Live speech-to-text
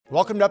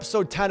Welcome to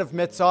episode 10 of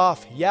Mitts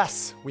Off.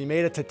 Yes, we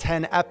made it to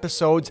 10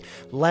 episodes.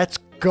 Let's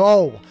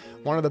go.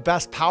 One of the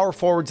best power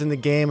forwards in the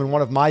game and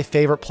one of my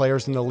favorite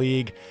players in the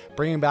league,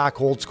 bringing back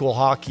old school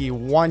hockey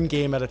one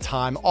game at a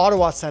time.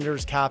 Ottawa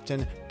Senators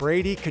captain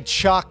Brady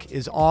Tkachuk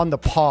is on the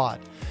pod.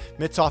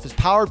 Mitts Off is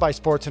powered by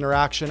Sports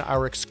Interaction,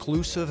 our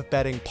exclusive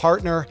betting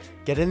partner.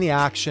 Get in the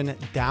action,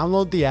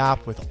 download the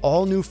app with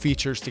all new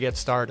features to get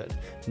started.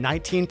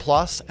 19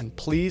 plus, and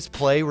please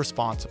play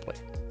responsibly.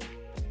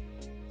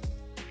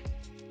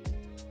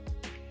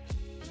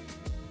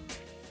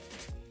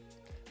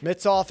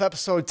 Mitts Off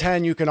episode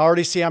 10. You can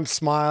already see I'm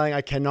smiling.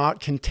 I cannot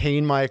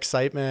contain my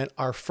excitement.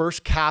 Our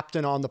first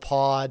captain on the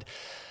pod,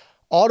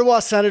 Ottawa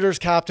Senators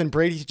captain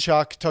Brady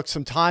Tkachuk, took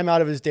some time out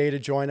of his day to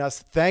join us.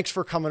 Thanks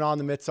for coming on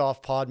the Mitts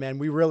Off pod, man.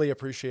 We really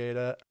appreciate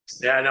it.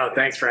 Yeah, no,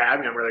 thanks for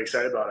having me. I'm really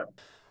excited about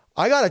it.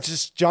 I got to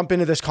just jump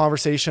into this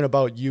conversation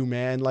about you,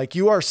 man. Like,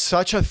 you are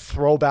such a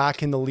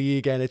throwback in the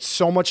league, and it's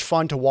so much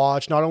fun to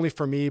watch, not only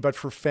for me, but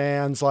for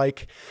fans.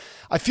 Like,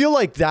 I feel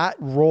like that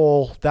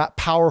role, that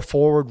power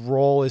forward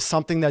role, is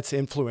something that's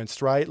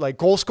influenced, right? Like,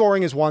 goal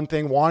scoring is one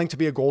thing, wanting to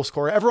be a goal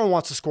scorer. Everyone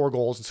wants to score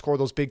goals and score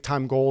those big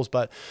time goals,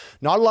 but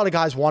not a lot of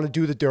guys want to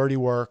do the dirty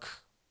work,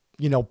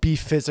 you know, be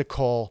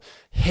physical,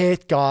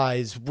 hit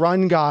guys,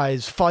 run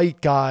guys,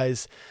 fight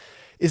guys.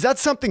 Is that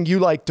something you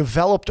like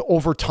developed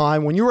over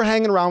time? When you were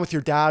hanging around with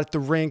your dad at the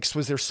rinks,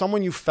 was there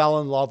someone you fell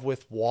in love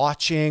with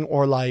watching,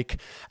 or like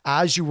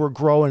as you were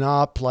growing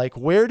up, like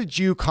where did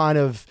you kind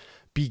of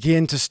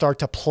begin to start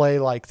to play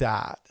like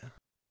that?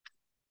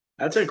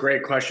 That's a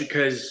great question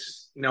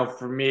because, you know,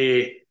 for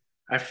me,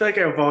 I feel like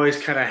I've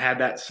always kind of had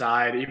that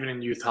side, even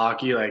in youth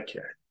hockey, like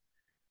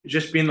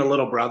just being the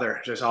little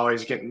brother, just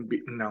always getting,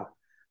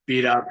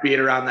 beat up, beat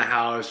around the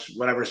house,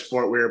 whatever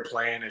sport we were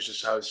playing. It's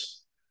just I was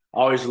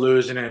always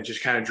losing, and it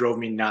just kind of drove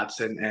me nuts.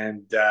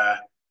 And I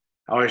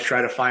always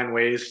try to find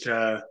ways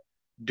to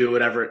do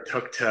whatever it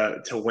took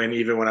to win,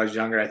 even when I was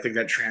younger. I think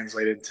that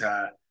translated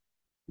to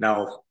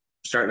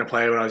starting to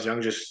play when I was young,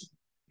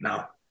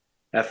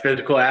 that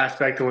physical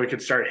aspect when we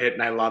could start hitting,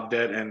 I loved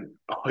it, and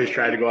always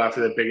tried to go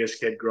after the biggest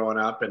kid growing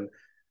up. And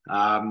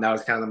that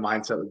was kind of the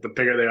mindset. The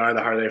bigger they are,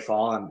 the harder they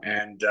fall.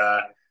 And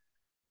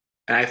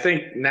I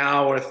think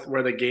now with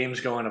where the game's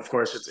going, of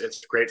course,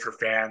 it's great for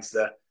fans,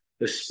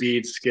 the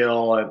speed,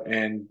 skill,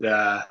 and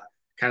kind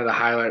of the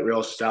highlight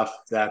reel stuff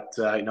that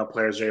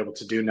players are able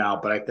to do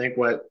now. But I think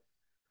what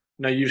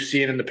you've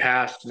seen in the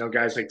past,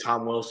 guys like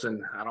Tom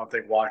Wilson. I don't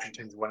think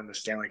Washington's winning the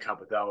Stanley Cup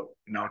without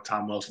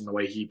Tom Wilson, the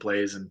way he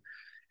plays,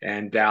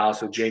 and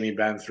Dallas with Jamie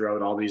Benn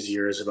throughout all these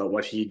years about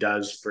what he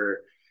does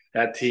for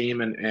that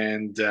team.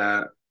 And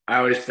I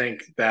always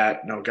think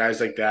that guys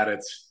like that,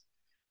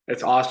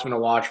 it's awesome to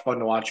watch, fun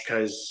to watch,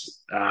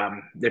 because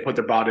they put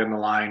their body on the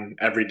line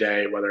every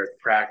day, whether it's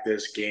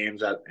practice,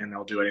 games, and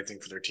they'll do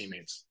anything for their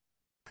teammates.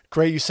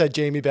 Great. You said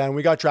Jamie Benn.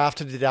 We got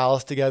drafted to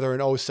Dallas together in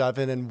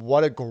 2007, and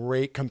what a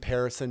great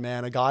comparison,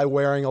 man. A guy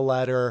wearing a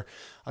letter,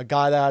 a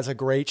guy that has a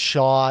great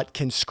shot,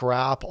 can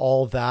scrap,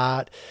 all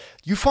that.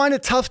 You find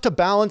it tough to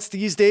balance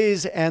these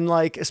days, and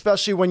like,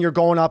 especially when you're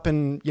going up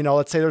and,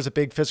 let's say there's a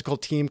big physical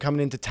team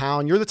coming into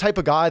town. You're the type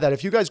of guy that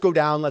if you guys go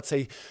down, let's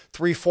say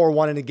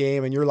 3-4-1 in a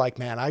game, and you're like,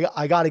 man,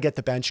 I got to get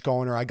the bench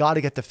going, or I got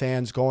to get the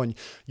fans going.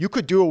 You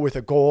could do it with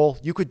a goal.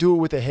 You could do it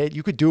with a hit.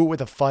 You could do it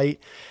with a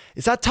fight.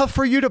 Is that tough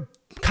for you to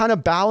kind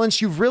of balance?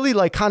 You've really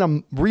like kind of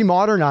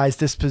remodernized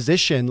this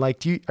position.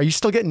 Like, are you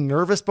still getting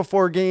nervous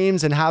before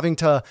games and having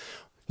to,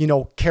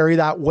 carry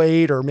that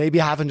weight, or maybe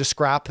having to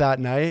scrap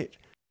that night?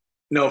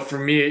 No, for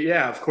me,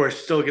 yeah, of course,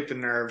 still get the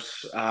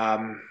nerves.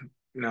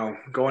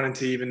 Going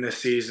into even this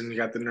season, you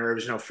got the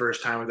nerves,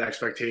 first time with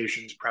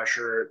expectations,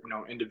 pressure,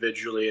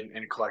 individually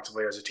and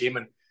collectively as a team.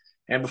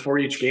 And before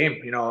each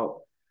game, a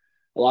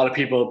lot of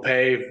people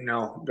pay,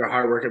 their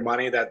hard work and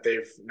money that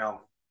they've,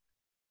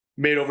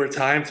 made over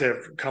time to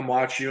come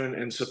watch you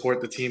and support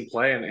the team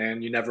play.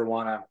 And you never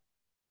want to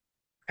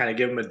kind of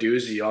give them a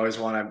doozy. You always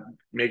want to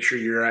make sure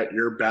you're at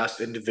your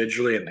best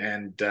individually.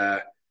 And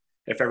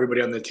if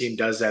everybody on the team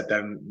does that,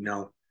 then,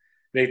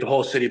 make the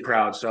whole city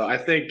proud. So I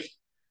think,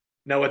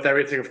 with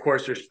everything, of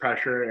course, there's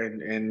pressure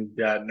and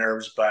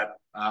nerves, but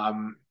I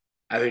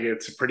think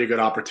it's a pretty good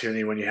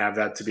opportunity when you have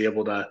that to be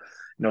able to,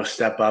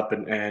 step up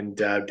and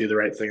do the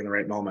right thing in the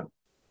right moment.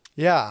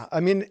 Yeah.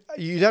 I mean,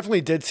 you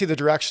definitely did see the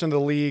direction of the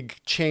league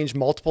change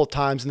multiple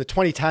times in the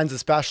 2010s,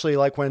 especially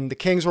like when the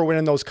Kings were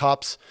winning those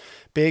cups,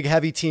 big,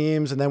 heavy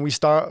teams. And then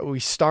we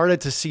started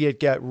to see it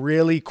get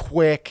really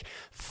quick,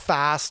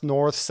 fast,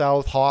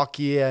 north-south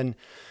hockey. And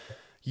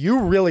you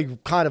really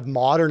kind of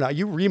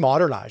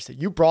remodernized it.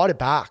 You brought it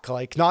back,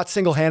 like not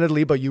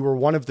single-handedly, but you were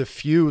one of the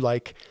few.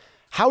 Like,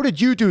 how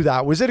did you do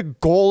that? Was it a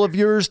goal of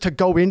yours to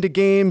go into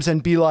games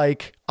and be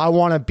like, I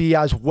want to be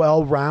as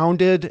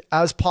well-rounded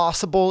as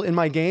possible in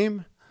my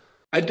game?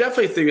 I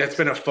definitely think that's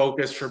been a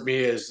focus for me,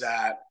 is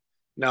that,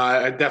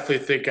 I definitely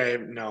think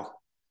I've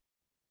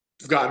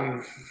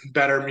gotten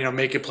better,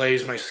 making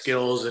plays, my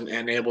skills,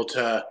 and able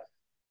to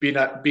be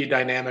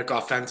dynamic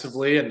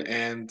offensively.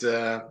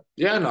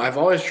 I've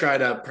always tried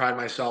to pride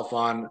myself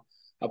on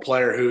a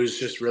player who's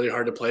just really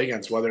hard to play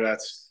against, whether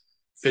that's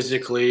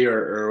physically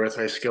or with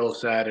my skill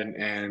set,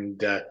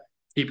 and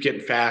keep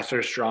getting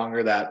faster,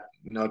 stronger, that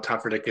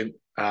tougher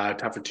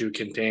to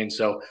contain.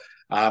 So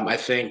I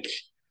think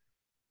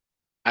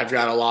I've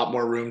got a lot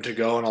more room to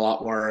go and a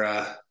lot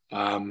more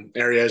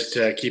areas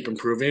to keep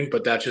improving.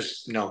 But that's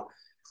just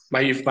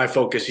my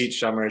focus each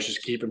summer is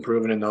just keep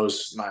improving in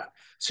those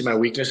see my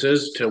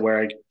weaknesses to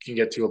where I can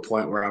get to a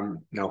point where I'm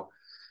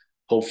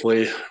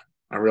hopefully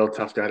a real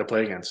tough guy to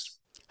play against.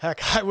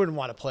 Heck, I wouldn't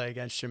want to play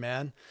against you,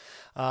 man.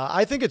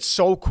 I think it's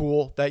so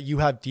cool that you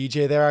have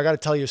DJ there. I got to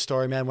tell you a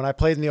story, man. When I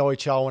played in the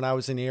OHL, when I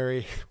was in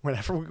Erie,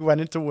 whenever we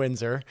went into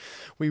Windsor,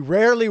 we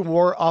rarely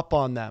wore up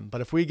on them.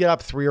 But if we get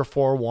up 3 or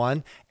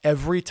 4-1,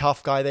 every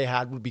tough guy they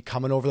had would be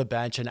coming over the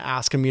bench and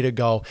asking me to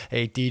go.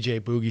 Hey, DJ,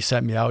 Boogie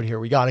sent me out here.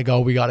 We got to go.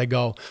 We got to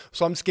go.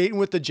 So I'm skating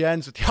with the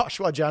Gens, with the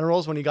Oshawa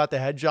Generals. When he got the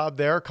head job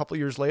there a couple of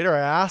years later, I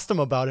asked him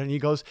about it, and he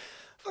goes,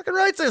 fucking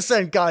right to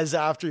send guys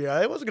after you.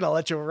 I wasn't going to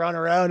let you run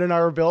around in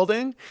our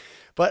building.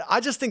 But I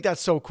just think that's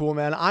so cool,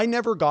 man. I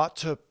never got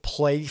to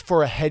play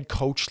for a head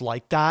coach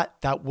like that.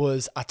 That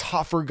was a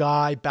tougher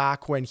guy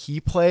back when he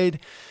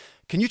played.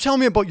 Can you tell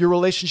me about your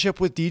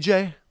relationship with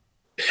DJ?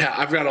 Yeah,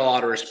 I've got a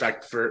lot of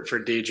respect for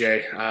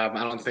DJ.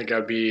 I don't think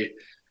I'd be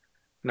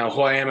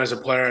who I am as a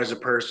player, as a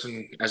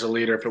person, as a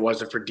leader if it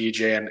wasn't for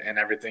DJ and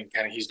everything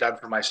kind of he's done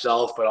for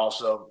myself, but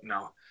also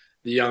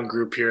the young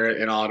group here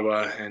in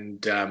Ottawa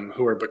and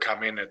who are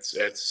becoming.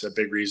 It's a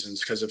big reason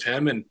because of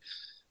him. And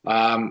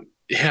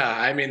yeah,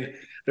 I mean,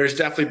 there's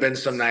definitely been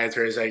some nights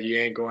where he's like, you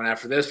ain't going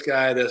after this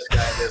guy, this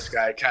guy, this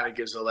guy. Kind of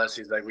gives a list.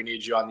 He's like, we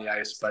need you on the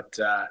ice. But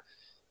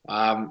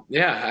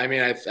yeah, I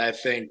mean, I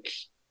think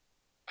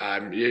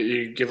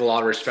you give a lot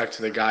of respect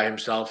to the guy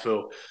himself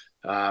who,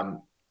 kind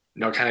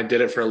of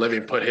did it for a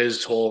living, put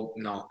his whole,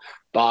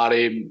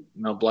 body,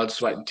 blood,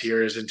 sweat, and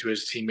tears into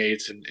his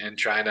teammates and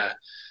trying to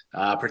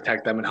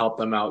protect them and help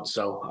them out.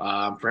 So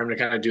for him to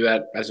kind of do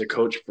that as a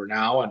coach for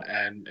now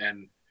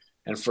and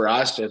for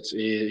us,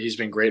 he's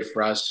been great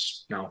for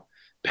us,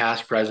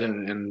 past,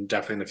 present, and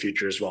definitely in the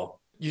future as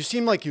well. You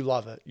seem like you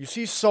love it. You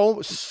seem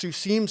so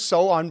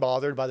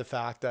unbothered by the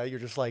fact that you're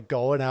just like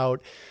going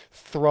out,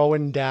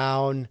 throwing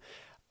down.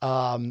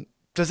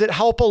 Does it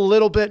help a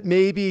little bit,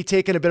 maybe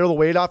taking a bit of the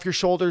weight off your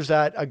shoulders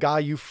that a guy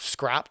you've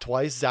scrapped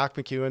twice, Zach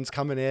McEwen's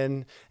coming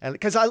in? And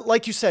because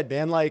like you said,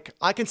 man, like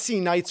I can see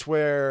nights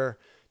where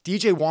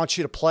DJ wants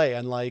you to play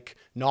and like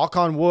knock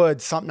on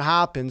wood, something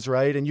happens,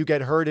 right? And you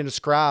get hurt in a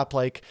scrap.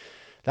 Like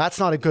that's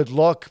not a good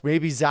look.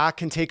 Maybe Zach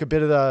can take a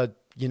bit of the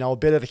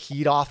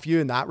heat off you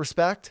in that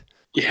respect.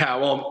 Yeah.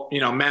 Well,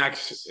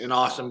 Mac's an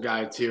awesome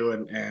guy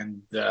too.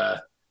 And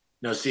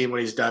seeing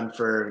what he's done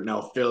for,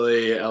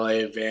 Philly,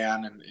 LA,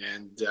 Van,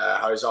 and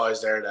how he's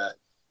always there to,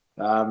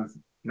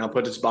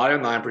 put his body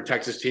on the line,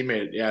 protect his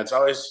teammate. Yeah. It's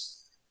always,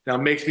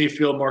 makes me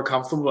feel more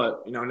comfortable,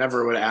 but,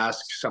 never would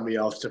ask somebody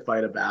else to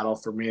fight a battle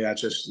for me.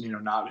 That's just,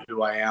 not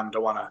who I am.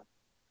 Don't want to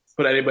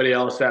put anybody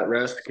else at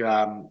risk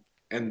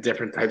in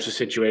different types of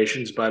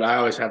situations. But I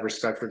always have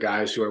respect for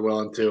guys who are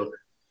willing to,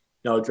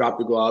 drop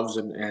the gloves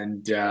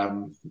and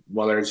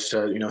whether it's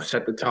to,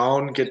 set the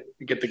tone,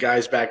 get the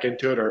guys back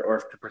into it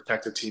or to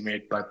protect a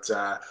teammate. But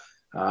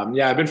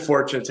yeah, I've been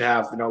fortunate to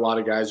have, a lot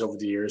of guys over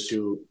the years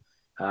who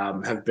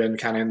have been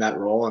kind of in that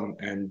role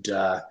and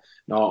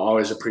I'll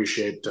always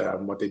appreciate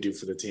what they do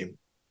for the team.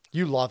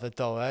 You love it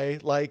though, eh?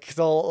 Like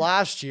the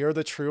last year,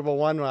 the Trouba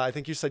one, I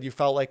think you said you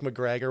felt like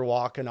McGregor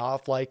walking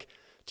off. Like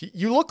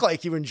you look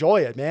like you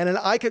enjoy it, man. And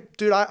I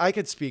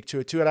could speak to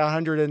it too. At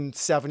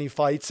 170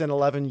 fights in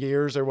 11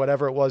 years or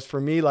whatever it was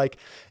for me, like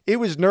it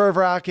was nerve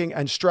wracking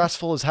and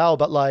stressful as hell,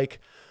 but like,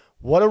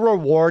 what a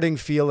rewarding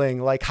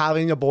feeling, like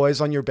having the boys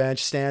on your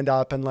bench stand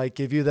up and like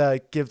give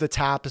the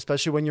tap,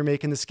 especially when you're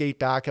making the skate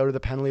back out of the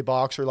penalty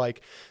box or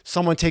like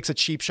someone takes a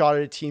cheap shot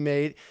at a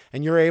teammate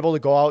and you're able to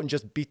go out and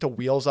just beat the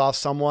wheels off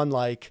someone.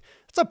 Like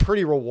it's a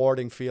pretty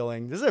rewarding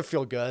feeling. Doesn't it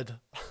feel good?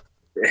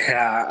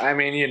 Yeah. I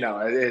mean,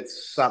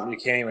 it's something you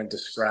can't even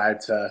describe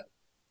to,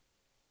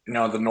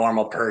 the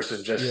normal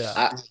person. Just,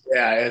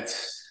 yeah,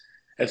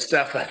 it's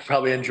definitely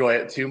probably enjoy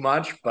it too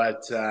much,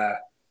 but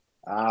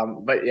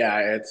yeah,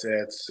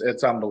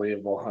 it's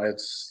unbelievable.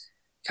 It's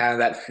kind of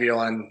that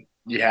feeling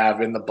you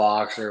have in the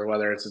box or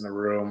whether it's in the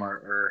room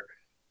or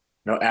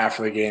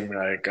after the game,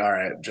 you're like, all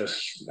right,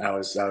 just that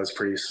was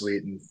pretty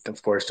sweet. And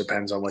of course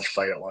depends on which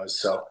fight it was.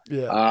 So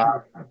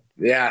yeah,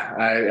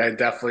 I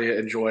definitely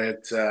enjoy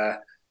it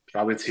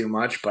probably too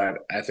much, but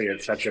I think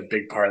it's such a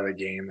big part of the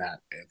game that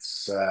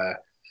it's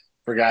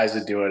for guys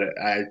to do it.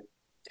 I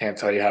can't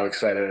tell you how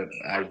excited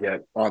I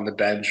get on the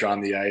bench or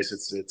on the ice.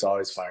 It's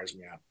always fires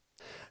me up.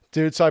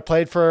 Dude, so I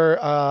played for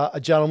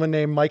a gentleman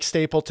named Mike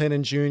Stapleton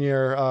in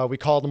junior. We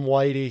called him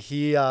Whitey.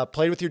 He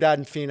played with your dad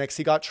in Phoenix.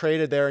 He got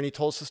traded there, and he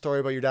told us the story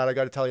about your dad. I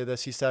got to tell you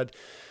this. He said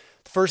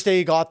the first day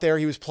he got there,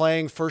 he was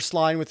playing first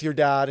line with your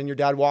dad, and your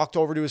dad walked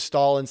over to his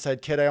stall and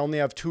said, "Kid, I only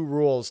have 2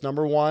 rules.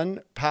 Number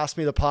 1, pass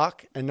me the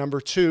puck. And number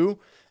 2,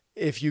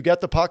 if you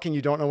get the puck and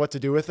you don't know what to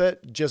do with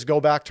it, just go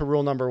back to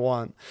rule number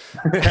 1.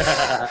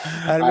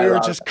 And we were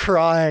just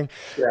crying.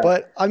 Yeah.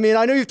 But I mean,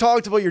 I know you've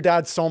talked about your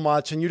dad so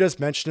much and you just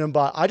mentioned him,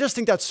 but I just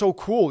think that's so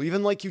cool.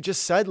 Even like you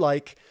just said,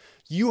 like,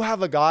 you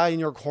have a guy in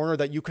your corner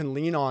that you can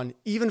lean on,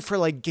 even for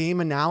like game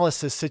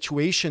analysis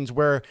situations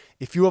where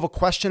if you have a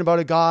question about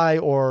a guy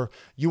or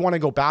you want to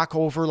go back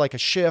over like a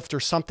shift or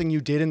something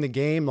you did in the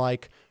game,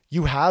 like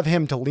you have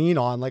him to lean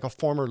on, like a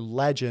former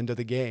legend of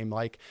the game.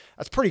 Like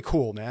that's pretty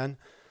cool, man.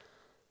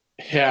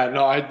 Yeah,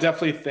 no, I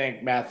definitely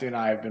think Matthew and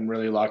I have been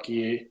really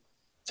lucky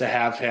to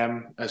have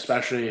him,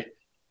 especially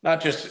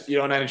not just, an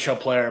NHL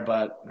player,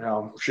 but,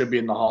 should be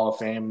in the Hall of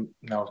Fame,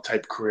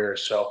 type career.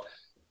 So,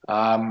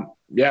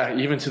 yeah,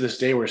 even to this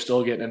day, we're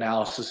still getting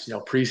analysis,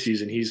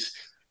 preseason. He's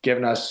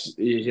given us,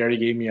 he already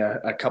gave me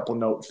a couple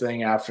note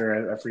thing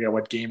after, I forget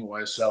what game it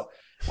was. So,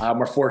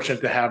 we're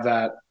fortunate to have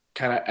that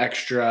kind of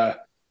extra,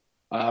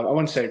 I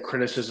wouldn't say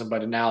criticism,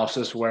 but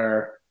analysis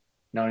where,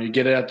 you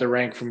get it at the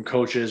rank from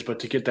coaches, but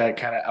to get that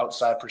kind of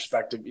outside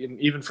perspective,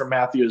 even from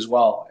Matthew as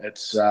well,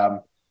 it's,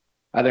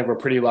 I think we're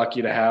pretty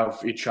lucky to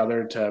have each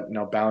other to,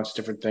 bounce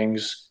different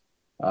things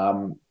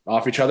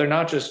off each other,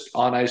 not just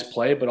on ice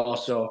play, but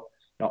also,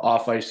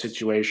 off ice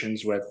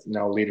situations with,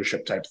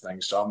 leadership type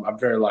things. So I'm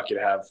very lucky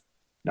to have,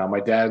 my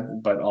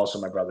dad, but also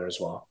my brother as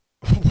well.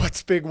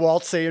 What's Big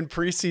Walt saying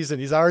preseason?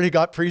 He's already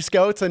got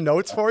pre-scouts and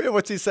notes for you.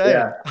 What's he saying?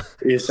 Yeah,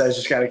 he says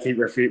just got to keep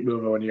your feet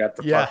moving when you got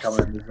the puck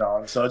coming in the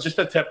zone. So just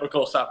the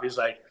typical stuff. He's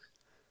like,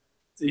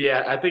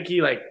 yeah, I think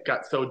he like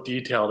got so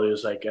detailed. It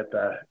was like at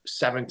the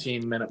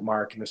 17-minute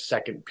mark in the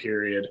second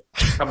period,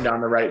 come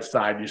down the right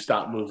side, you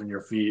stop moving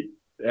your feet.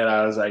 And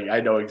I was like, I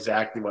know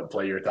exactly what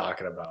play you're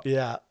talking about.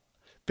 Yeah.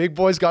 Big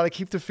boy's got to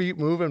keep the feet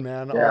moving,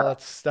 man. Yeah. Oh,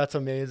 that's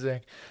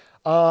amazing.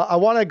 I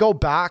want to go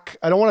back.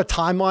 I don't want to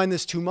timeline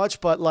this too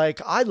much, but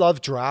like, I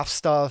love draft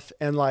stuff.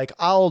 And like,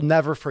 I'll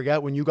never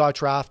forget when you got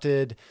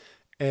drafted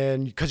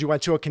and because you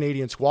went to a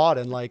Canadian squad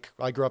and like,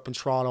 I grew up in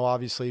Toronto,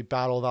 obviously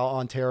battled out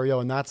Ontario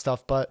and that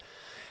stuff. But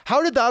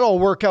how did that all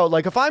work out?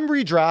 Like if I'm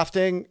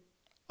redrafting,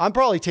 I'm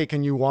probably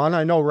taking you one.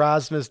 I know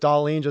Rasmus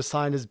Dahlin just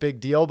signed his big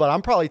deal, but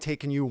I'm probably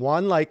taking you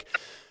one. Like,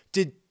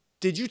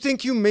 did you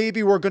think you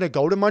maybe were going to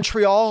go to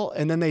Montreal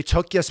and then they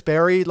took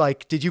Jesperi?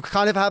 Like, did you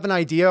kind of have an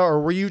idea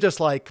or were you just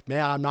like,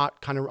 man, I'm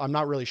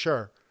not really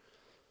sure?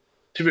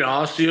 To be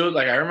honest with you,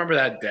 like I remember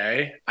that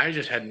day, I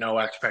just had no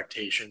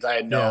expectations. I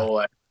had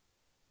no,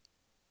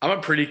 I'm a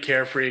pretty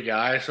carefree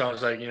guy. So I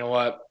was like, you know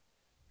what,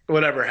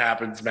 whatever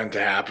happens meant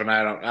to happen.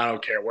 I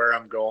don't care where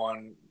I'm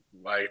going.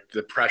 Like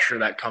the pressure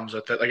that comes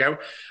with it. Like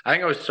I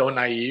think I was so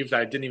naive that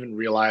I didn't even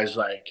realize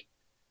like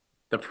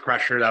the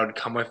pressure that would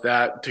come with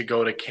that to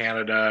go to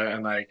Canada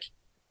and like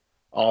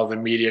all the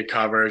media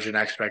coverage and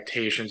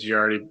expectations you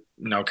already,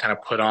 kind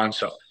of put on.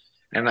 So,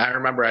 and I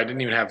remember I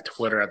didn't even have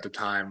Twitter at the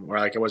time or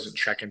like I wasn't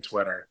checking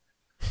Twitter,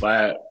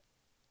 but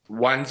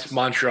once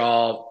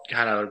Montreal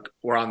kind of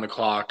were on the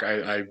clock,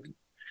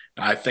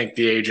 I think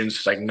the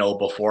agents like know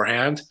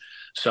beforehand.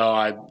 So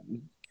I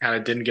kind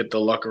of didn't get the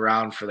look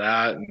around for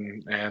that.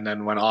 And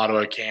then when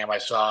Ottawa came, I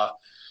saw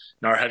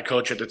our head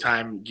coach at the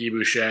time, Guy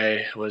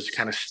Boucher, was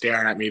kind of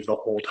staring at me the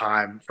whole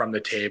time from the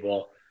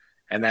table.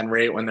 And then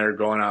right when they're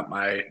going up,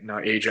 my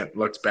agent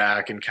looked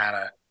back and kind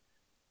of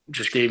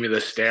just gave me the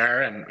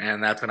stare.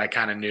 And that's when I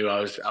kind of knew I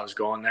was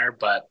going there.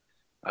 But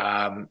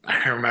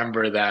I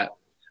remember that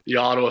the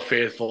Ottawa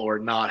faithful were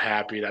not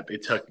happy that they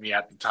took me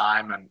at the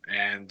time.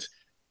 And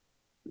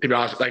to be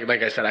honest,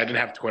 like I said, I didn't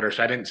have Twitter,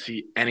 so I didn't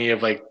see any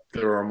of like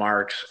the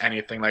remarks,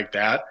 anything like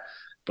that.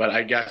 But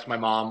I guess my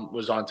mom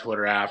was on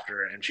Twitter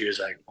after, and she was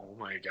like, "Oh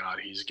my God,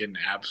 he's getting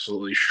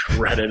absolutely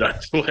shredded on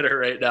Twitter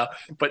right now."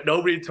 But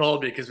nobody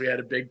told me because we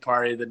had a big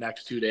party the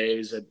next 2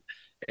 days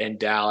in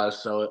Dallas.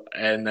 So,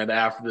 and then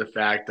after the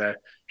fact, that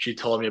she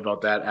told me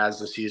about that as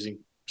the season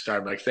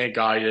started. Like, thank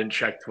God you didn't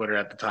check Twitter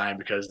at the time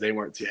because they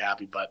weren't too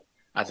happy. But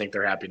I think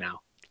they're happy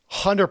now.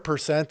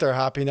 100% they're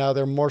happy now.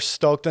 They're more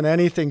stoked than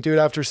anything, dude,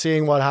 after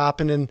seeing what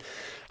happened and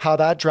how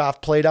that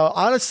draft played out.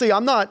 Honestly,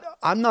 I'm not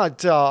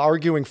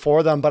arguing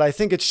for them, but I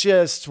think it's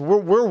just,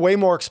 we're way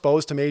more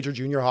exposed to major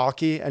junior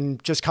hockey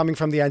and just coming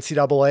from the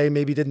NCAA,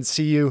 maybe didn't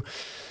see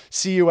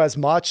you as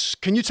much.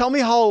 Can you tell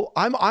me how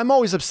I'm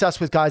always obsessed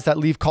with guys that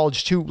leave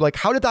college too. Like,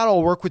 how did that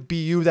all work with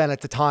BU then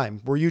at the time?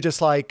 Were you just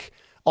like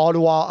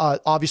Ottawa?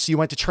 Obviously you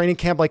went to training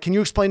camp. Like, can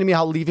you explain to me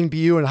how leaving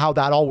BU and how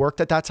that all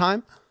worked at that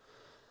time?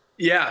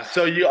 Yeah,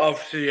 so you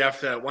obviously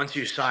have to, once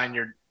you sign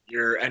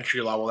your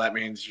entry level, that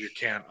means you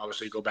can't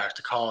obviously go back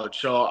to college.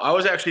 So I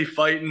was actually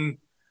fighting.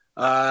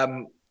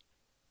 I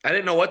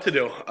didn't know what to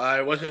do.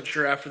 I wasn't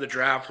sure after the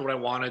draft what I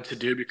wanted to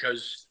do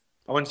because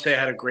I wouldn't say I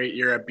had a great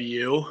year at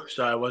BU.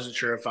 So I wasn't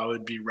sure if I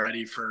would be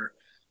ready for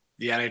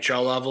the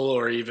NHL level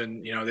or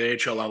even, the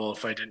AHL level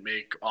if I didn't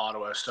make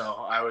Ottawa.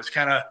 So I was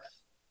kind of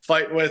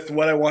fighting with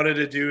what I wanted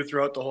to do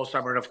throughout the whole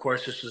summer. And of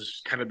course, this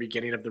is kind of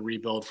beginning of the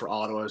rebuild for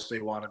Ottawa. So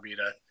they wanted me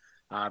to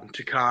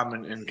come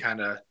and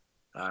kind of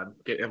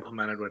get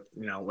implemented with,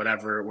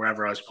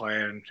 wherever I was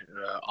playing,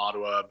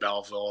 Ottawa,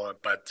 Belleville.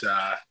 But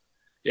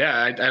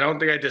Yeah, I don't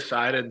think I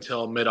decided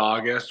until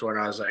mid-August when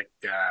I was like,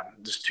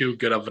 just too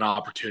good of an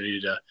opportunity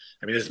to.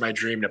 I mean, this is my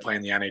dream to play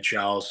in the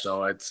NHL.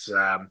 So it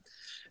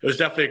was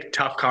definitely a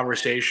tough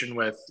conversation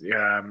with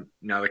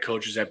the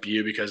coaches at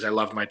BU because I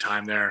loved my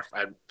time there.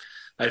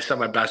 I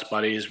some of my best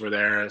buddies were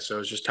there, so it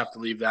was just tough to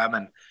leave them.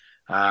 And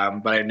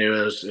but I knew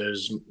it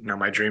was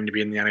my dream to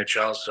be in the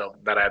NHL, so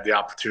that I had the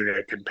opportunity,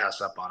 I couldn't pass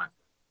up on it.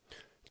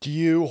 Do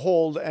you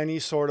hold any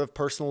sort of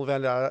personal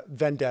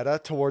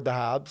vendetta toward the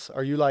Habs?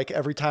 Are you like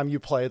every time you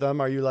play them,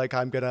 are you like,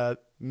 I'm going to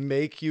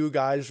make you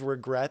guys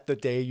regret the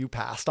day you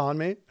passed on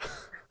me?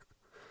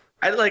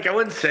 I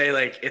wouldn't say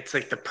like it's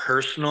like the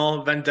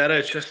personal vendetta.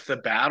 It's just the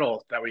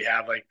battle that we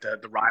have, like the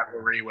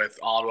rivalry with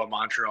Ottawa,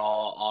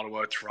 Montreal,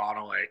 Ottawa,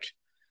 Toronto. Like,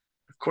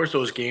 of course,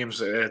 those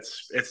games.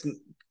 It's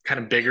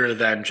kind of bigger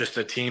than just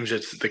the teams.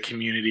 It's the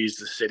communities,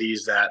 the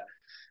cities that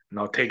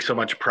take so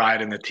much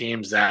pride in the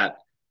teams that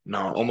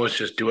almost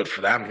just do it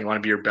for them. You want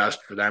to be your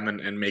best for them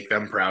and make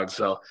them proud.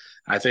 So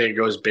I think it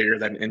goes bigger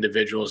than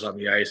individuals on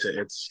the ice.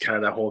 It's kind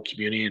of that whole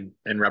community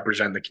and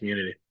represent the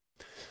community.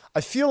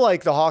 I feel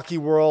like the hockey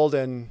world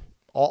and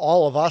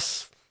all of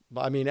us,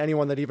 I mean,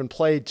 anyone that even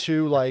played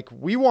too, like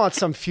we want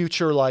some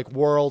future like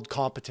world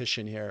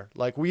competition here.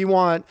 Like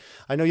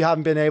I know you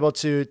haven't been able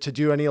to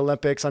do any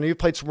Olympics. I know you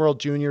played some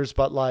World Juniors,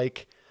 but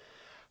like,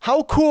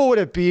 how cool would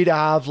it be to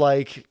have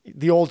like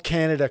the old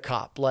Canada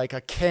Cup, like a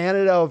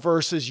Canada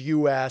versus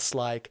US,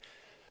 like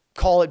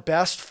call it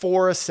best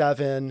 4 of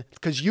 7?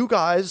 Because you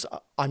guys,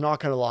 I'm not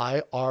going to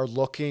lie, are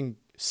looking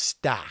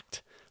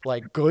stacked.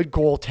 Like good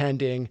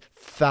goaltending,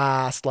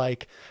 fast.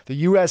 Like the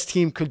US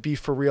team could be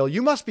for real.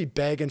 You must be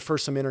begging for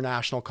some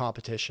international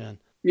competition.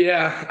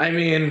 Yeah, I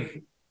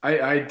mean,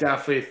 I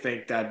definitely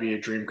think that'd be a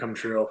dream come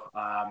true.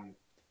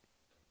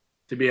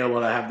 To be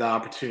able to have the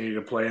opportunity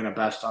to play in a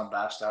best on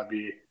best, that'd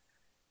be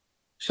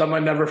something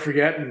I'd never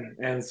forget,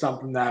 and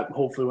something that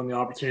hopefully when the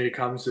opportunity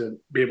comes to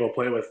be able to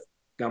play with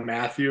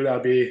Matthew,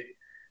 that'd be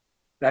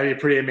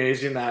pretty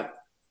amazing. That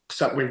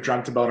something we've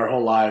dreamt about our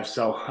whole lives.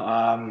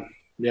 So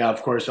yeah,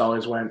 of course,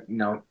 always went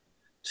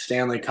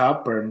Stanley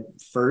Cup or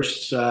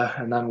first,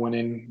 and then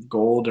winning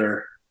gold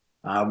or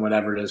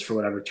whatever it is for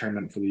whatever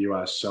tournament for the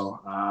U.S.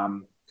 So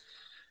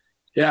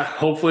yeah,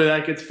 hopefully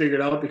that gets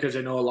figured out because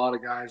I know a lot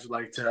of guys would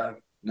like to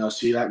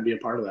see that and be a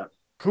part of that.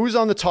 Who's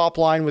on the top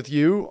line with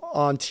you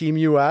on Team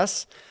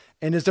US?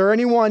 And is there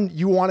anyone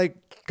you want to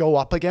go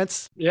up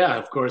against? Yeah,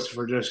 of course. If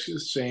we're just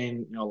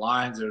saying,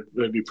 lines, it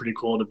would be pretty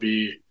cool to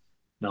be,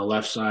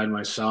 left side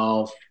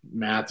myself,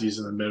 Matthews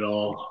in the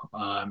middle,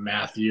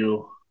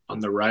 Matthew on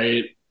the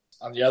right.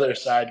 On the other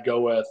side, go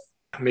with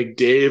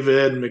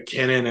McDavid,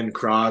 McKinnon, and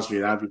Crosby.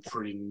 That'd be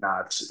pretty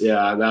nuts.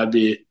 Yeah, that'd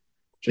be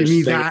Give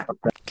me that.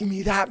 Give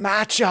me that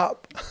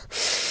matchup.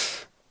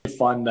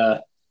 Fun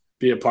to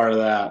be a part of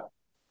that.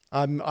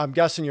 I'm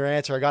guessing your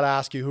answer. I got to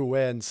ask you who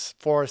wins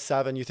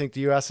 4-7. You think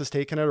the U.S. is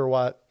taking it or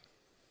what?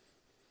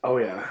 Oh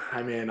yeah.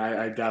 I mean,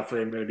 I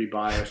definitely am going to be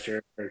biased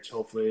here.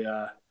 Hopefully,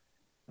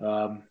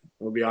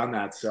 we'll be on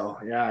that. So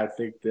yeah, I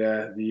think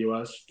the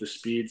U.S. the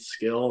speed,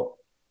 skill,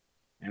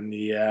 and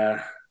the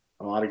a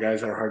lot of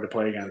guys that are hard to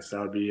play against.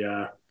 That would be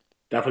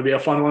definitely be a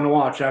fun one to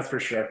watch. That's for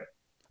sure.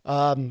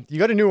 You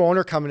got a new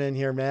owner coming in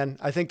here, man.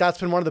 I think that's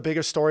been one of the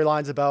biggest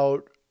storylines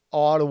about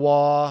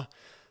Ottawa.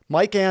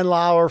 Mike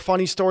Anlauer,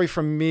 funny story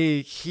from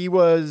me.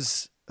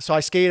 So I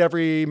skate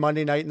every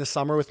Monday night in the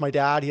summer with my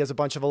dad. He has a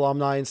bunch of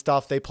alumni and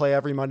stuff. They play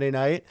every Monday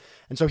night.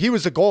 And so he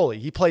was the goalie.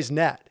 He plays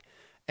net.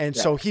 And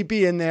so he'd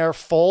be in there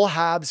full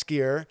Habs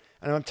gear.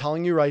 And I'm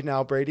telling you right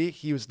now, Brady,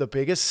 he was the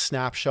biggest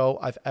snap show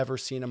I've ever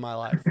seen in my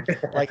life.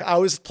 Like I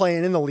was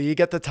playing in the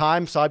league at the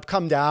time. So I'd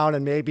come down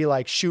and maybe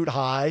like shoot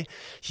high.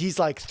 He's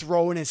like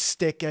throwing his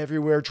stick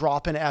everywhere,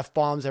 dropping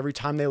F-bombs every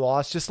time they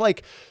lost. Just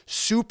like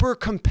super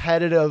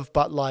competitive,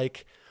 but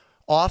like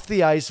off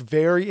the ice,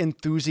 very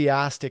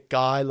enthusiastic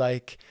guy.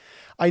 Like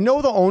I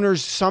know the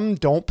owners, some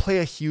don't play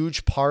a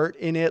huge part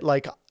in it.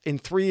 Like in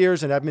 3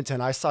 years in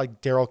Edmonton, I saw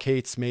Daryl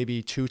Cates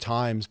maybe 2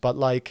 times, but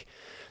like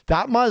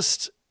that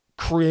must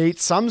create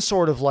some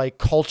sort of like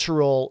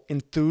cultural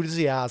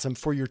enthusiasm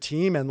for your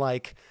team and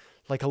like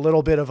a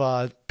little bit of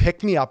a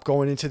pick me up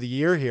going into the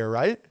year here,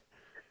 right?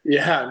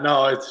 Yeah,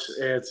 no,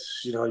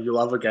 it's you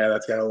love a guy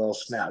that's got a little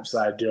snap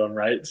side to him,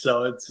 right?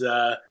 So it's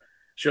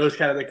shows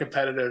kind of the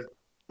competitive.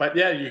 But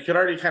yeah, you could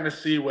already kind of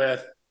see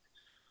with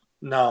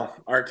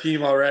our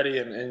team already,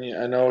 and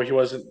I know he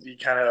wasn't the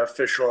kind of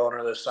official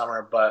owner this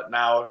summer, but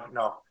now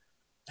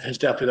it's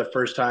definitely the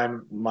first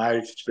time my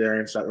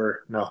experience that we're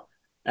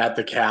at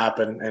the cap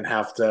and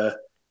have to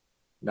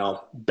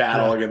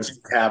battle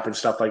against the cap and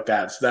stuff like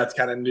that. So that's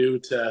kind of new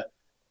to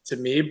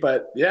me.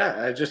 But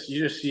yeah, you just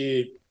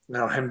see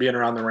him being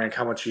around the rink,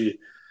 how much he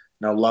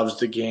loves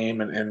the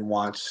game and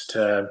wants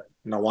to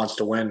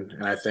win.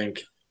 And I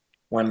think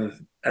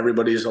when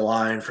everybody's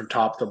aligned from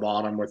top to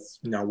bottom with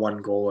one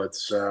goal,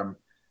 it's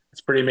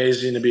pretty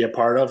amazing to be a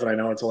part of. And I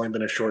know it's only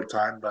been a short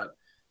time, but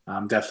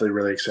I'm definitely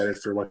really excited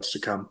for what's to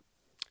come.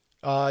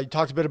 You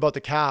talked a bit about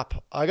the cap.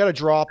 I got to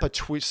drop a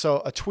tweet.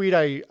 So a tweet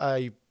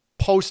I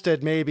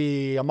posted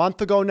maybe a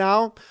month ago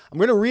now. I'm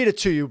going to read it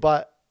to you,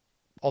 but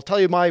I'll tell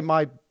you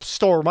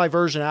my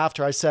version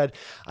after. I said,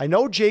 I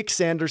know Jake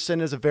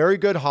Sanderson is a very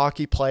good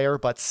hockey player,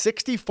 but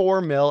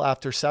 64 mil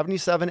after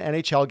 77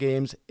 NHL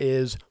games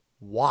is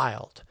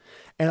wild.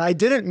 And I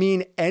didn't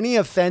mean any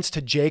offense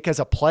to Jake as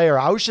a player.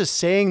 I was just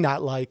saying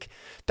that, like,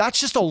 that's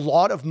just a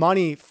lot of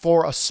money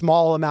for a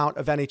small amount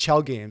of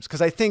NHL games.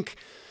 Cause I think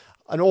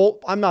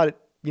I'm not,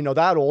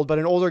 that old, but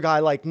an older guy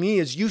like me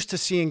is used to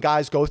seeing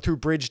guys go through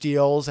bridge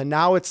deals. And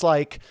now it's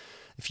like,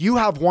 if you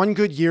have one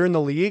good year in the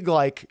league,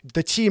 like,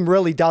 the team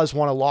really does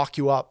want to lock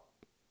you up,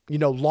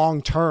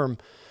 long term.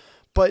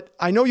 But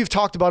I know you've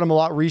talked about him a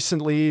lot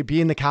recently,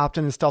 being the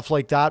captain and stuff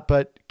like that.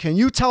 But can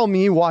you tell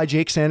me why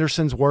Jake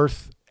Sanderson's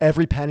worth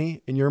every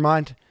penny in your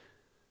mind?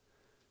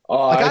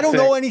 Like, I don't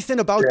know anything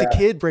about the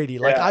kid, Brady.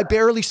 Like, I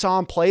barely saw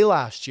him play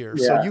last year.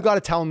 Yeah. So you got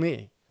to tell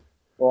me.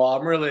 Well,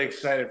 I'm really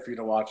excited for you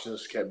to watch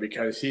this kid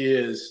because he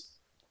is,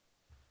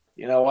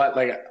 you know what,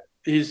 like,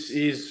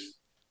 he's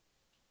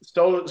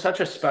such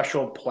a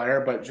special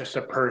player, but just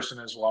a person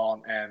as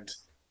well. And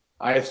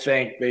I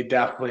think they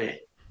got him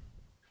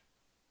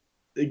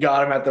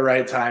at the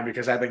right time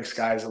because I think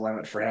sky's the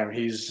limit for him.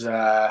 He's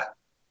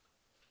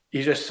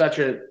just such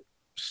a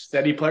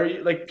steady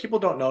player. Like, people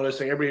don't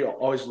notice. Like, everybody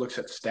always looks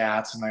at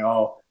stats and like,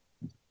 oh,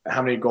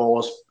 how many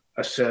goals,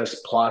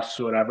 assists, plus,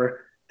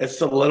 whatever. It's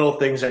the little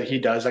things that he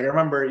does. Like, I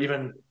remember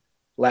even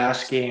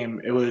last game,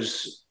 it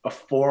was a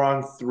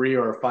 4-on-3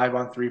 or a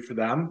 5-on-3 for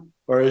them,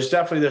 or it was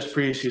definitely this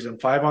preseason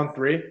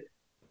 5-on-3.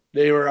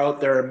 They were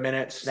out there a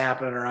minute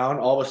snapping it around.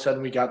 All of a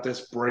sudden, we got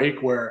this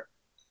break where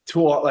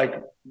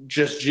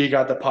just G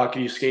got the puck.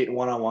 He's skating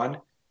 1-on-1.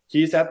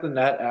 He's at the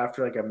net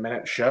after like a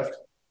minute shift,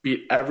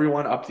 beat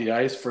everyone up the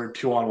ice for a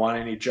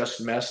 2-on-1, and he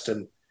just missed.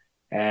 And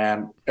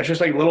it's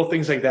just like little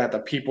things like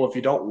that people, if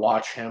you don't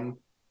watch him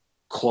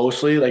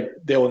closely, like,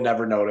 they will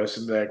never notice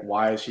and be like,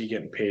 why is he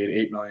getting paid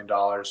 $8 million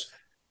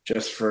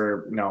just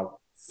for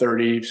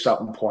 30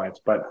 something points?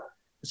 But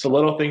it's the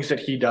little things that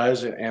he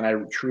does, and I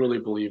truly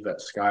believe that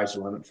sky's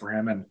the limit for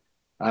him. And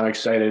I'm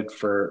excited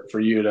for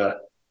you to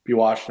be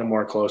watching him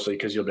more closely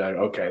because you'll be like,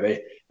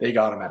 okay, they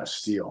got him at a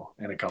steal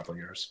in a couple of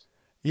years.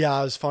 Yeah,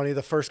 it was funny.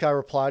 The first guy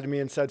replied to me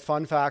and said,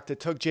 fun fact, it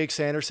took Jake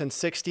Sanderson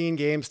 16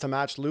 games to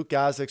match Luke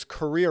Gazdic's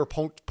career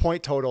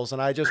point totals.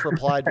 And I just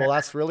replied, well,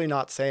 that's really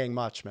not saying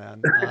much,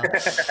 man.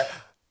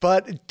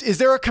 But is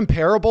there a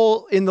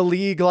comparable in the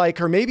league, like,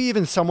 or maybe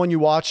even someone you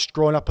watched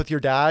growing up with your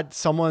dad,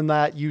 someone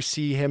that you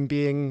see him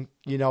being,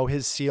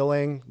 his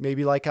ceiling,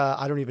 maybe like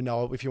I don't even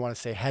know if you want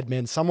to say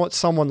Hedman,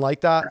 someone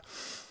like that?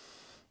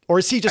 Or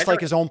is he just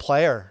like his own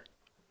player?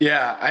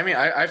 Yeah, I mean,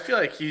 I feel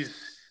like you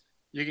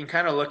can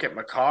kind of look at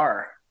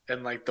Makar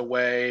and like the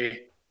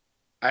way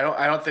I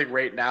don't think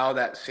right now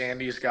that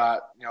Sandy's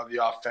got,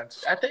 the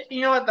offense. I think,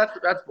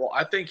 that's well,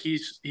 I think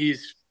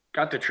he's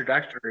got the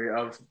trajectory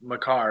of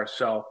Makar.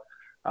 So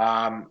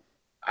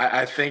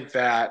I think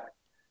that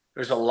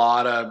there's a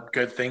lot of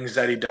good things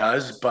that he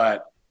does,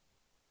 but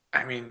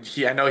I mean,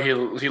 I know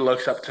he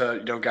looks up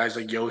to, guys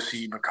like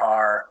Yossi,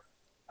 Makar.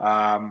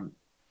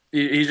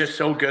 He's just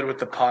so good with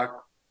the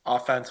puck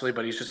offensively,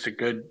 but he's just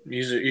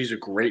he's a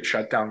great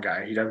shutdown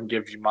guy. He doesn't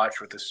give you much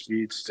with his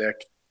speed,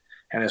 stick,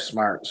 and his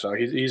smart. So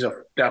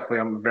definitely,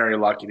 I'm very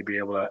lucky to be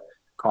able to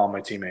call him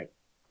my teammate.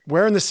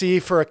 Wearing the C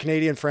for a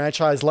Canadian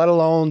franchise, let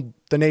alone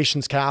the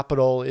nation's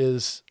capital,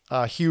 is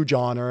a huge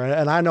honor.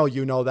 And I know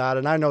you know that,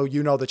 and I know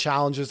the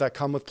challenges that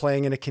come with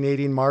playing in a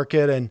Canadian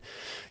market, and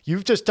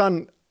you've just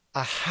done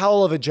a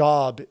hell of a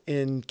job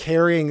in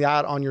carrying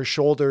that on your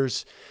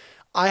shoulders.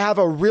 I have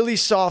a really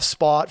soft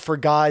spot for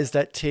guys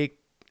that take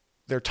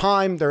their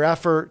time, their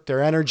effort,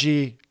 their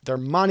energy, their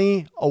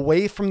money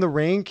away from the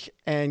rink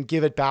and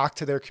give it back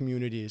to their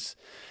communities.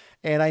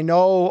 And I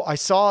know I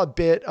saw a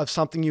bit of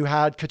something you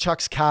had,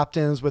 Tkachuk's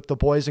captains with the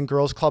Boys and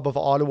Girls Club of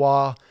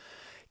Ottawa.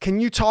 Can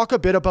you talk a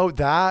bit about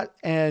that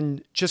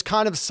and just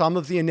kind of some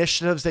of the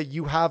initiatives that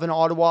you have in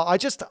Ottawa?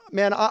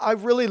 I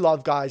really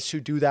love guys who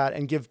do that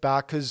and give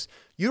back, because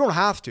you don't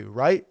have to,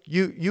 right?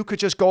 You could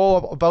just go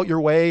about your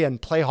way and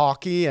play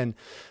hockey, and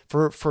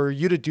for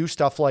you to do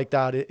stuff like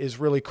that is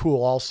really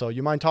cool also.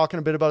 You mind talking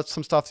a bit about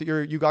some stuff that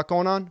you got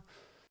going on?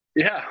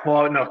 Yeah,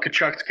 well, no,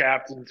 Tkachuk's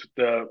captains,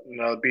 the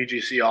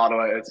BGC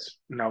Ottawa, it's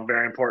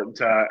very important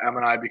to M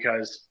and I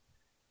because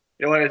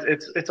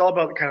it's all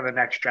about kind of the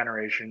next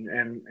generation,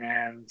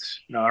 and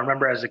I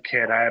remember as a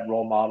kid I had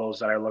role models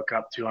that I look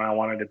up to and I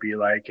wanted to be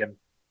like,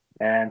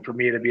 and for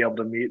me to be able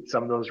to meet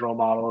some of those role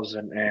models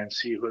and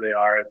see who they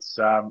are, it's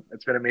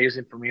been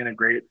amazing for me and a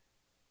great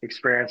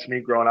experience for me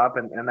growing up,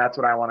 and that's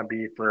what I want to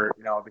be for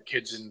the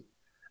kids in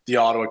the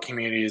Ottawa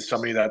community, is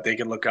somebody that they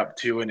can look up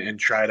to and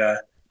try to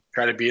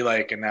be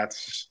like. And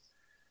that's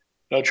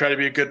try to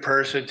be a good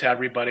person to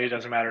everybody. It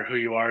doesn't matter who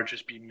you are,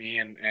 just be me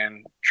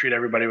and treat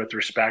everybody with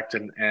respect.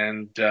 But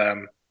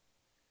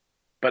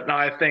no,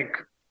 I think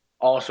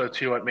also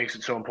too, what makes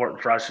it so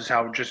important for us is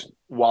how just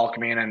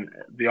welcoming and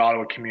the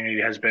Ottawa community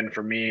has been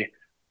for me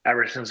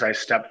ever since I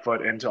stepped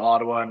foot into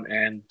Ottawa,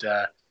 and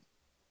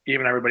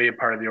even everybody a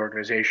part of the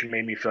organization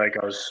made me feel like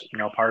I was,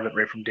 part of it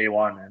right from day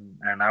one.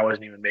 And I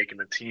wasn't even making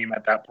the team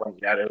at that point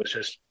yet. It was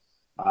just,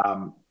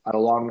 a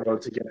long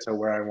road to get to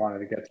where I wanted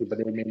to get to, but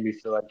it made me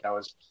feel like I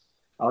was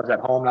at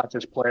home, not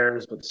just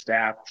players, but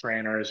staff,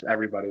 trainers,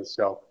 everybody.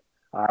 So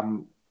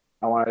um,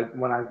 I wanted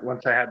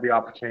once I had the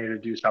opportunity to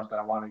do something,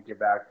 I wanted to give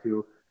back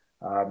to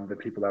the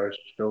people that were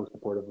so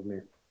supportive of me.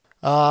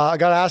 I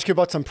got to ask you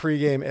about some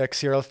pregame icks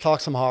here. Let's talk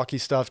some hockey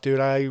stuff,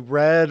 dude. I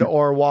read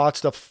or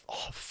watched a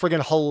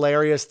friggin'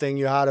 hilarious thing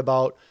you had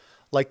about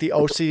like the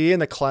OCD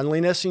and the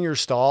cleanliness in your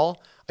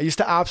stall. I used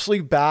to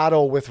absolutely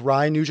battle with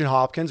Ryan Nugent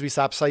Hopkins. We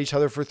sat beside each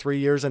other for 3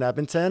 years in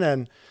Edmonton,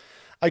 and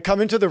I'd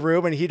come into the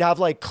room and he'd have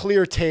like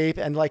clear tape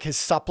and like his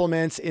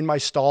supplements in my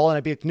stall. And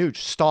I'd be like, Nuge,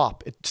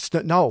 stop.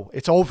 No,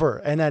 it's over.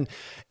 And then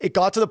it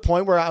got to the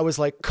point where I was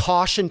like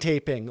caution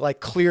taping,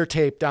 like clear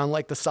tape down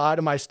like the side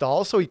of my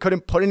stall. So he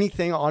couldn't put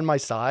anything on my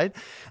side.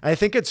 And I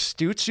think it's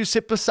Stoots you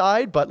sit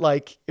beside, but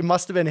like it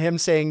must've been him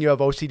saying you have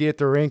OCD at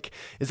the rink.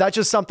 Is that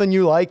just something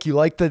you like? You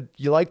like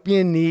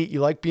being neat.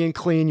 You like being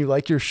clean. You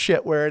like your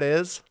shit where it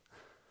is.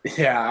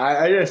 Yeah,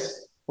 I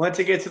just once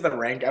I get to the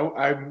rink,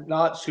 I'm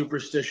not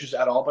superstitious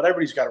at all, but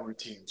everybody's got a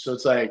routine. So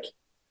it's like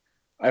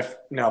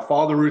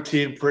follow the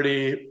routine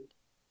pretty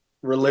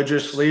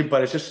religiously,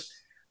 but it's just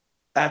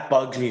that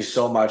bugs me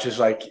so much. It's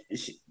like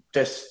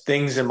just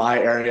things in my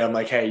area. I'm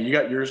like, hey, you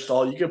got your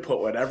stall. You can put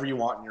whatever you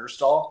want in your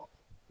stall.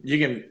 You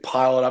can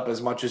pile it up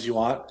as much as you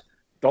want.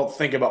 Don't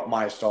think about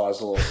my stall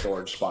as a little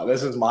storage spot.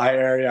 This is my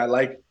area.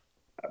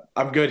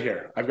 I'm good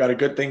here. I've got a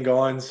good thing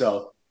going.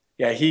 So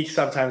yeah, he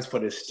sometimes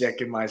put his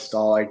stick in my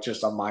stall, like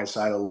just on my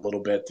side a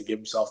little bit to give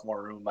himself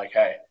more room. Like,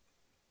 hey,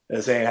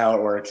 this ain't how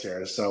it works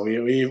here. So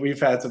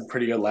we've had some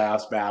pretty good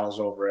laughs, battles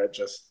over it.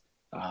 Just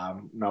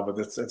no, but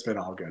it's been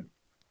all good.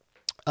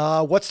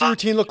 What's the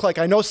routine look like?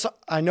 I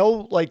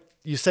know, like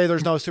you say,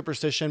 there's no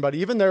superstition, but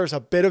even there's a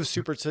bit of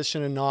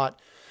superstition in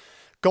not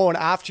going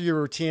after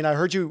your routine. I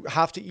heard you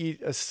have to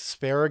eat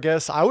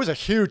asparagus. I was a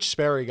huge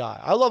asparagus guy.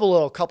 I love a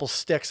little couple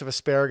sticks of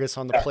asparagus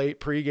on the plate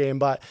pregame,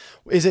 but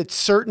is it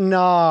certain,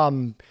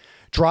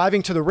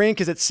 driving to the rink?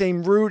 Is it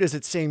same route? Is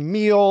it same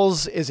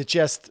meals? Is it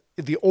just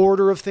the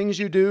order of things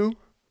you do?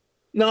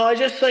 No, I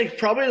just like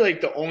probably like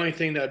the only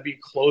thing that'd be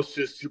close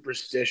to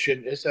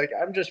superstition is like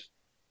I'm just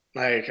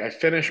like I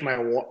finish my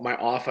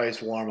off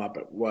ice warm up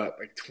at what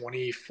like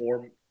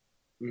 24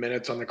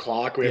 minutes on the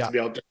clock. We have Yeah. to be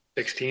out to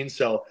 16,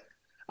 so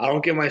I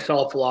don't give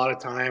myself a lot of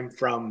time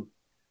from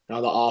the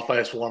off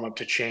ice warm up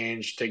to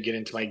change to get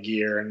into my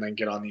gear and then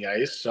get on the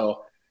ice.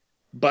 So,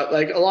 but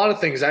like a lot of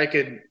things I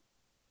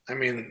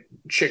mean,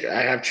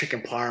 I have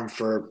chicken parm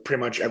for pretty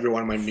much every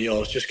one of my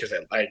meals just because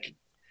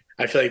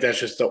I feel like that's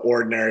just the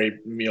ordinary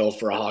meal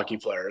for a hockey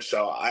player.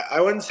 So I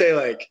wouldn't say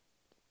like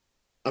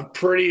I'm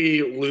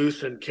pretty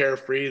loose and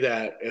carefree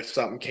that if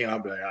something came up,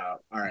 I'd be like, oh,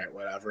 all right,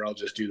 whatever, I'll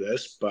just do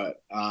this.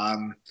 But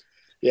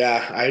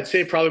yeah, I'd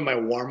say probably my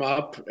warm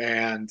up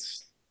and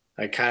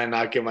I kind of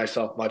not give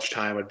myself much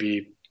time would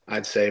be,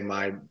 I'd say,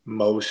 my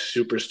most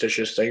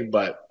superstitious thing.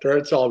 But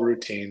it's all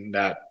routine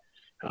that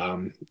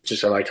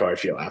just I like how I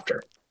feel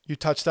after. You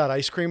touch that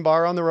ice cream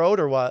bar on the road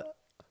or what?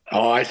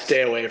 Oh, I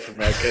stay away from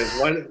it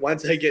because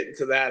once I get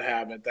into that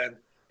habit, then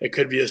it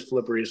could be a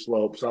slippery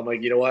slope. So I'm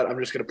like, you know what? I'm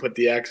just going to put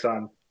the X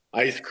on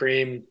ice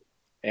cream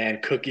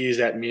and cookies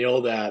at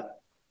meal that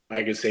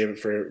I could save it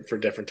for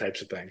different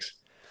types of things.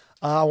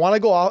 I want to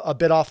go a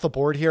bit off the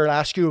board here and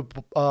ask you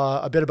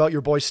a bit about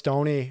your boy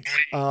Stoney.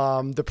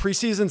 The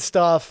preseason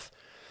stuff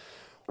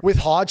with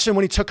Hodgson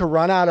when he took a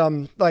run at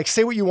him, like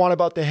say what you want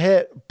about the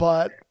hit,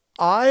 but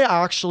I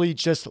actually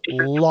just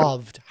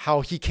loved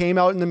how he came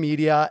out in the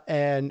media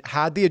and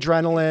had the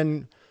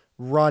adrenaline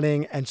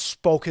running and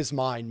spoke his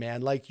mind,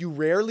 man. Like you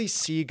rarely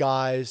see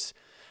guys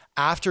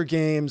after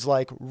games,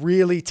 like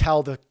really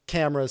tell the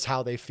cameras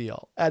how they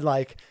feel. And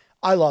like,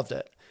 I loved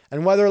it.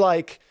 And whether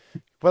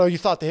you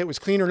thought the hit was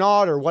clean or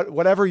not, or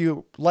whatever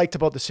you liked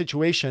about the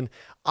situation,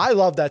 I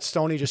love that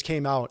Stoney just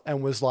came out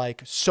and was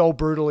like so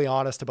brutally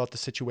honest about the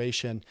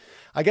situation.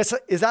 I guess,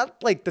 is that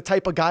like the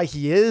type of guy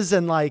he is?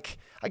 And like,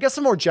 I guess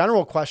the more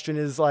general question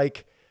is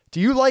like,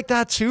 do you like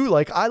that too?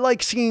 Like, I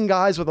like seeing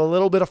guys with a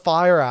little bit of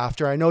fire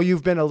after. I know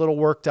you've been a little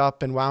worked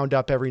up and wound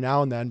up every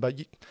now and then, but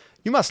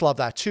you must love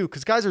that too,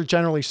 because guys are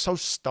generally so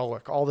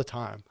stoic all the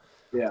time.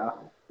 Yeah.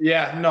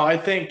 Yeah. No, I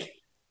think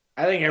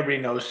everybody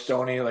knows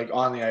Stoney, like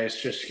on the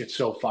ice, just gets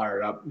so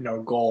fired up,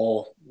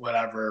 goal,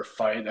 whatever,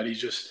 fight that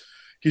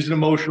he's an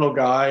emotional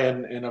guy.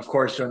 And of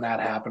course, when that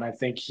happened, I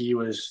think he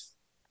was,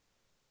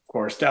 of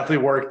course,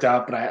 definitely worked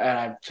up. And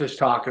I just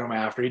talking to him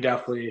after, he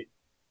definitely,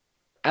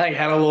 I think,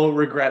 had a little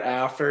regret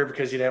after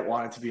because he didn't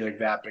want it to be like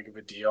that big of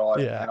a deal.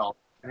 Yeah.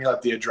 And he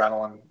let the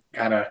adrenaline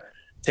kind of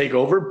take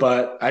over.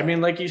 But I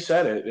mean, like you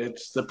said,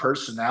 it's the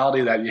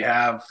personality that you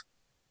have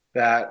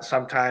that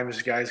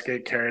sometimes guys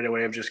get carried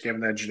away of just giving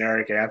the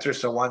generic answer.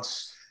 So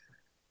once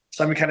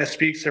somebody kind of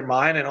speaks their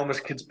mind and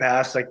almost gets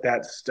past like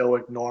that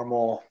stoic,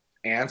 normal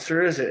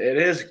answers, it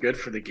is good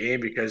for the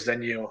game because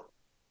then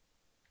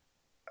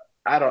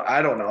I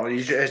don't know.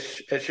 It's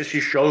just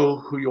you show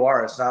who you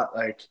are. It's not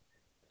like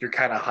you're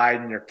kind of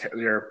hiding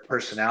your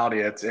personality.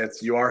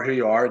 It's you are who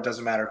you are. It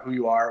doesn't matter who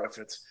you are. If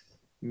it's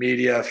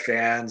media,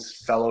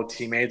 fans, fellow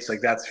teammates,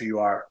 like that's who you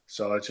are.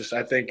 So it's just,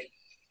 I think,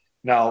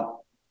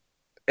 no,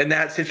 in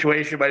that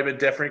situation, it might have been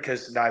different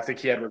because I think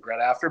he had regret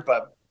after,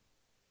 but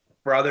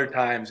for other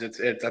times, I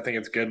think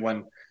it's good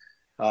when,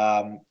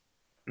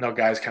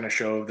 guys kind of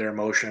show their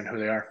emotion and who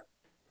they are.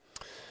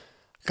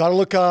 Got to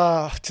look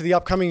to the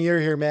upcoming year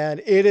here,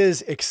 man. It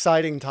is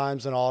exciting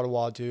times in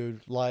Ottawa,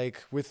 dude.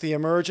 Like with the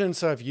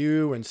emergence of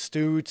you and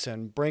Stutz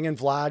and bringing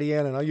Vladdy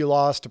in. I know you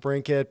lost to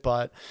Brinkett,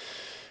 but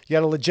you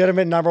got a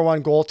legitimate number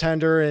one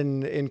goaltender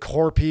in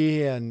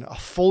Corpy and a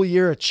full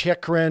year of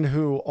Chikrin,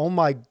 who, oh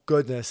my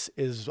goodness,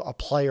 is a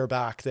player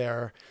back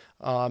there.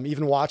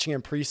 Even watching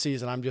him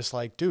preseason, I'm just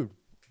like, dude,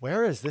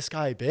 where has this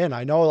guy been?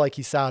 I know like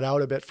he sat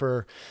out a bit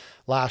for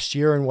last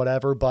year and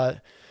whatever,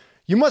 but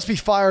you must be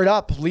fired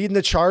up leading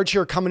the charge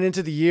here coming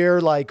into the year.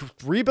 Like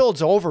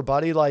rebuild's over,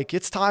 buddy. Like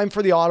it's time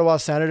for the Ottawa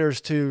Senators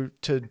to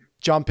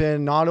jump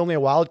in, not only a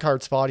wild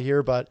card spot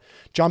here, but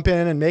jump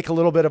in and make a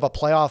little bit of a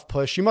playoff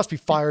push. You must be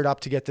fired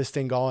up to get this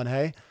thing going.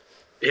 Hey.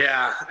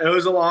 Yeah, it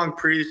was a long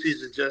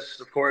preseason, just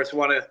of course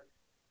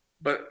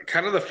but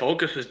kind of the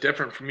focus was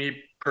different for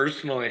me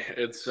personally.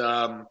 It's,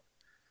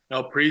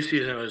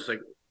 preseason was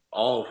like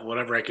all of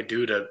whatever I could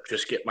do to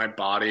just get my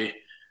body,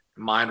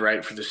 mind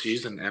right for the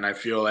season. And I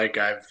feel like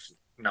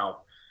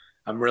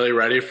I'm really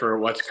ready for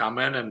what's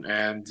coming.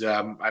 And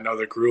I know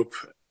the group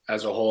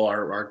as a whole,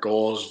 our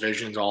goals,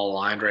 visions all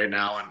aligned right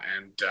now.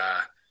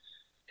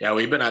 Yeah,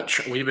 we've been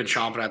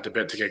chomping at the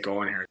bit to get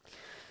going here.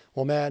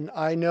 Well, man,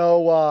 I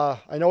know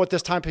what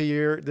this time of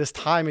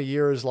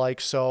year is like.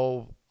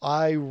 So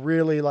I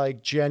really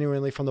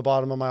genuinely from the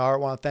bottom of my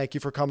heart want to thank you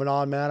for coming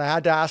on, man. I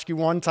had to ask you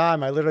one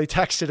time. I literally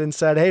texted and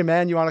said, "Hey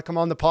man, you want to come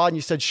on the pod?" And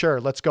you said, "Sure,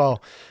 let's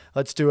go.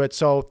 Let's do it."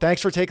 So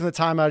thanks for taking the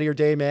time out of your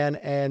day, man.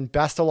 And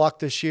best of luck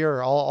this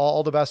year.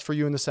 All the best for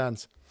you in the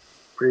Sens.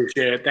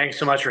 Appreciate it. Thanks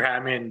so much for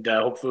having me, and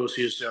hopefully we'll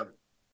see you soon.